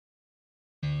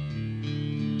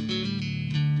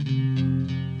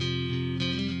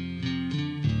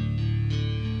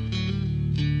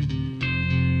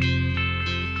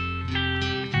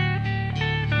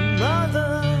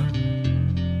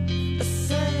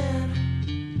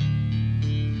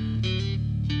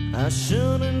I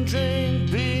shouldn't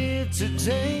drink beer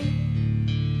today,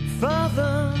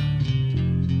 Father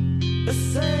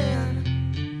said.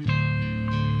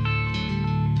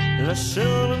 I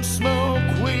shouldn't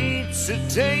smoke weed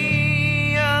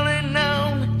today. All in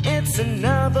all, it's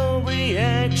another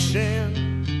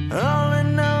reaction. All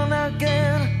in all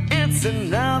again, it's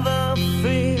another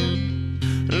fear.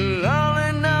 All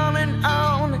in all,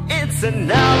 it's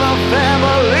another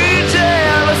family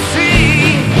jealousy.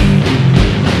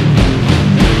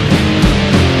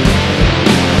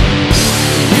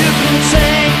 You can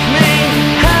take me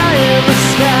high in the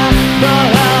sky, but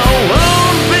I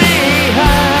won't be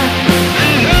high.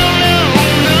 No, no,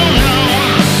 no, no.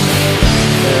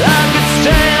 I could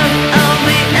stand on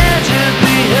the edge of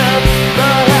the earth,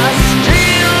 but I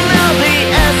still know the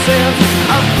essence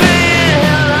of being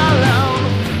alone.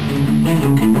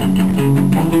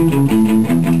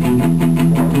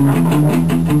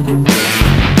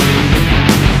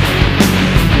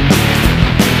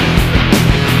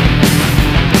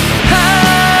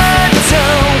 I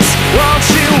don't want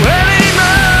you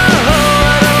anymore.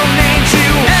 I don't need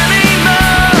you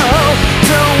anymore.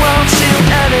 Don't want you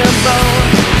anymore.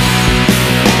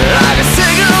 Like a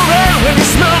cigarette when you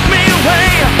smoke me away,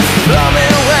 blow me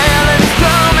away, then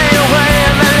throw me away,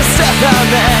 and then you step on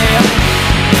me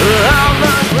on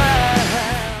the ground.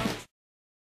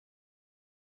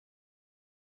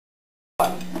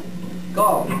 Go.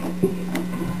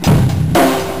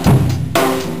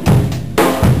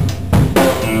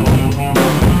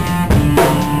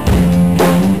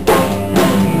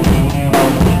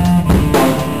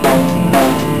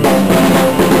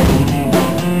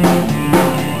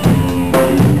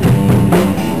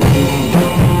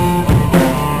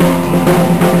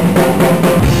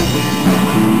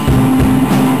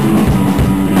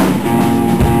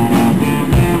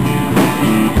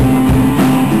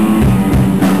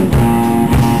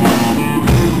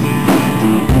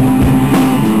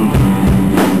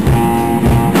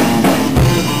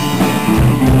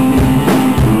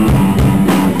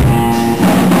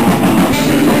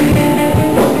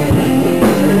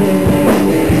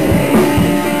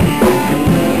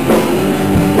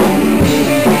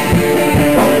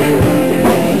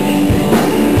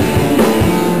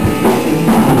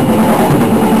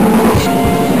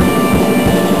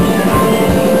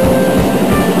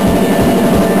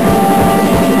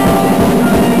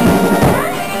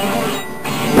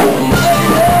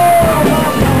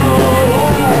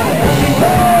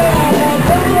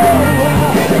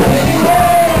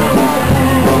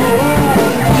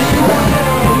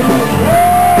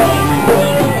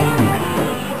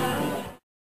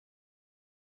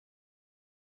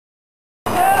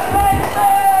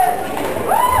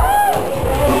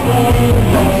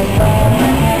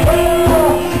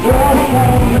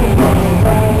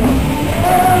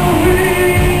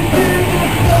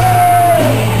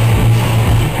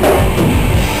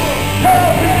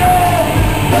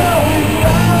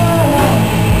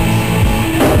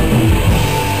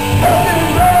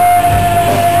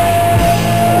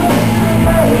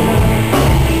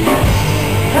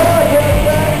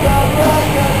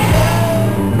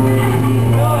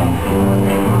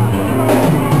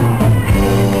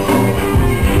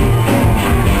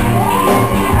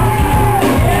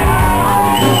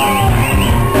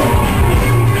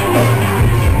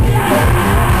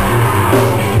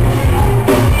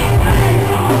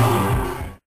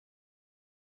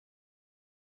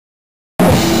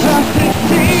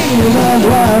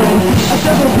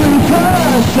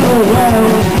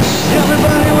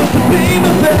 Everybody wants to be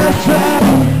my best friend.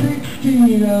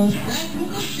 16 hours.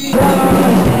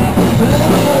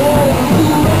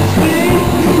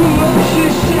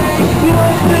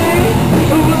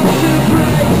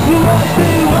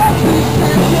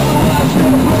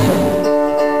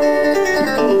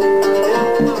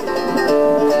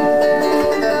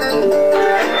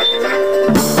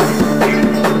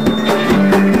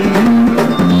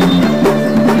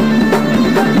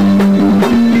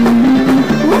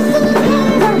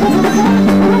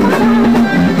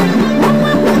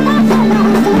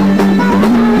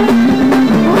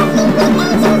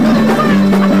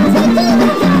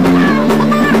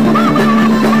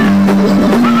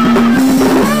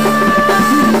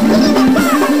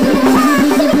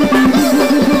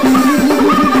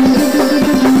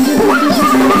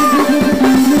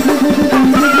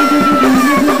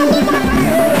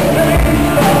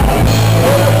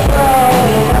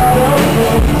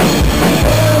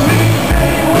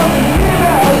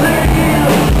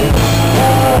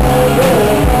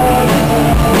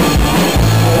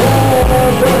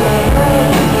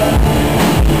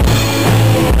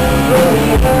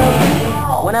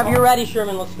 Whenever you're ready,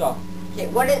 Sherman, let's go. Okay,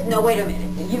 what is... No, wait a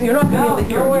minute. You're not going to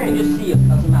be able to hear it. You can just see it.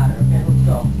 Doesn't matter. Okay, let's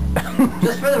go.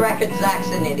 Just for the record, Zach's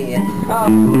an idiot.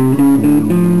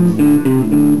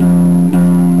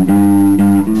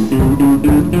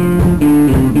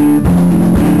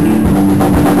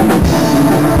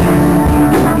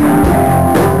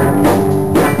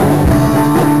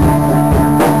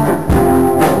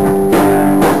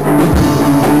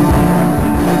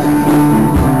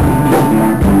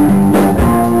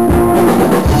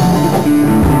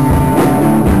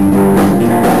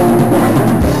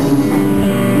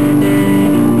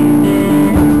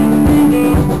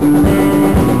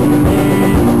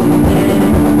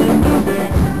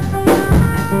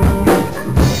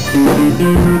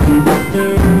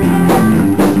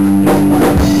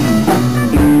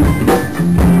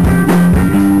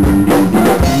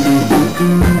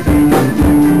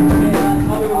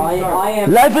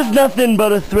 Life is nothing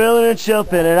but a thrill and a chill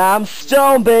pin, and I'm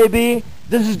Stone, baby.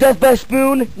 This is Death by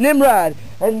Spoon, Nimrod,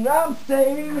 and I'm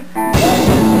saying...